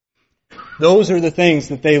 Those are the things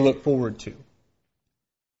that they look forward to.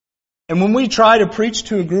 And when we try to preach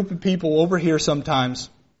to a group of people over here sometimes,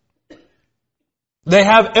 they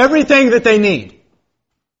have everything that they need.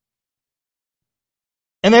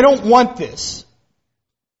 And they don't want this.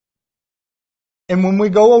 And when we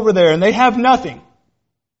go over there and they have nothing,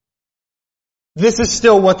 this is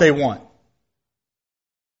still what they want.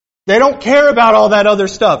 They don't care about all that other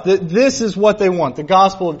stuff. This is what they want, the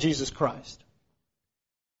gospel of Jesus Christ.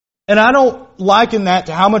 And I don't liken that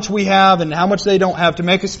to how much we have and how much they don't have to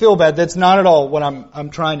make us feel bad. That's not at all what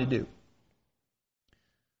I'm trying to do.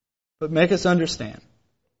 But make us understand.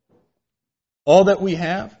 All that we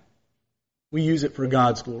have, we use it for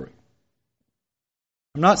God's glory.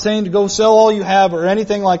 I'm not saying to go sell all you have or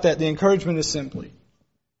anything like that. The encouragement is simply,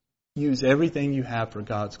 use everything you have for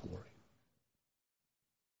God's glory.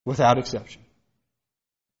 Without exception.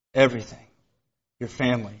 Everything. Your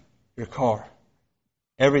family, your car,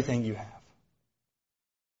 everything you have.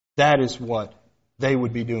 That is what they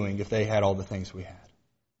would be doing if they had all the things we had.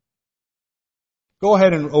 Go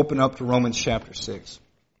ahead and open up to Romans chapter 6.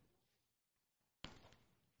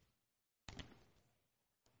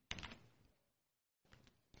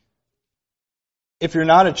 If you're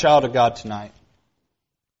not a child of God tonight,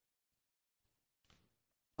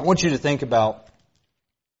 I want you to think about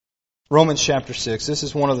Romans chapter 6. This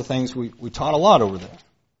is one of the things we taught a lot over there.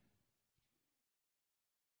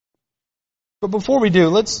 But before we do,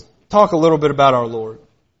 let's talk a little bit about our Lord.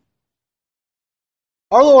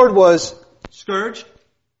 Our Lord was scourged,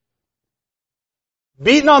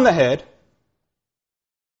 beaten on the head,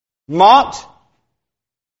 mocked,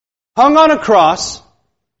 hung on a cross,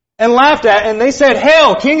 and laughed at, and they said,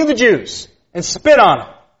 "Hail, King of the Jews!" and spit on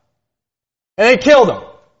him. And they killed him.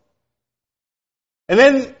 And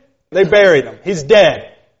then they buried him. He's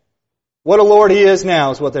dead. What a Lord He is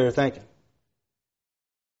now is what they were thinking.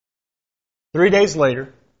 3 days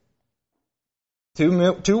later,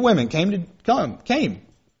 two women came to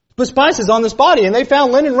put spices on this body, and they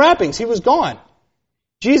found linen wrappings. He was gone.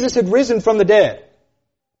 Jesus had risen from the dead.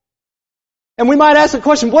 And we might ask the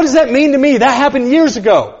question, what does that mean to me? That happened years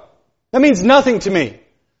ago. That means nothing to me.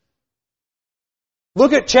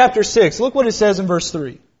 Look at chapter 6. Look what it says in verse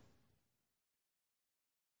 3.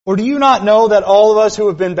 Or do you not know that all of us who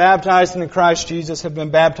have been baptized into Christ Jesus have been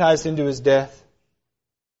baptized into His death?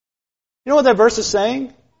 You know what that verse is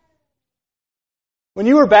saying? When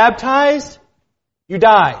you were baptized, you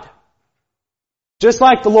died. Just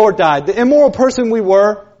like the Lord died. The immoral person we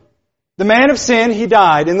were, the man of sin, He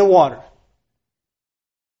died in the water.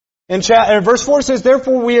 And verse 4 says,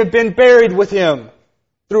 therefore we have been buried with Him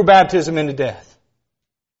through baptism into death.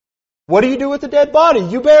 What do you do with the dead body?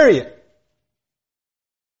 You bury it.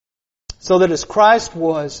 So that as Christ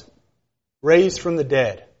was raised from the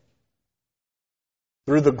dead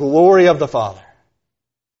through the glory of the Father,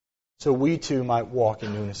 so we too might walk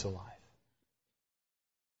in newness of life.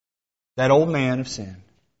 That old man of sin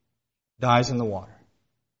dies in the water.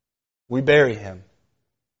 We bury him.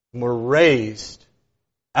 And we're raised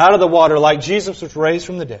out of the water like Jesus was raised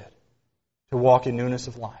from the dead to walk in newness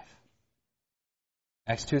of life.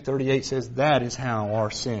 Acts 2:38 says that is how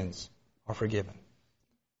our sins are forgiven.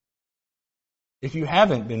 If you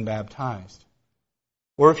haven't been baptized,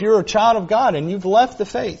 or if you're a child of God and you've left the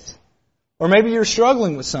faith, or maybe you're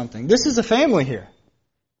struggling with something, this is a family here.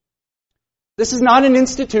 This is not an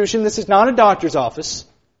institution. This is not a doctor's office.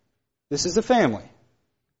 This is a family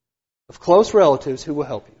of close relatives who will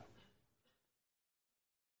help you.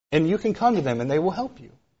 And you can come to them and they will help you.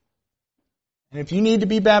 And if you need to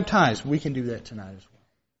be baptized, we can do that tonight as well.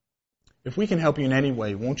 If we can help you in any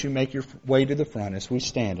way, won't you make your way to the front as we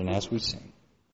stand and as we sing?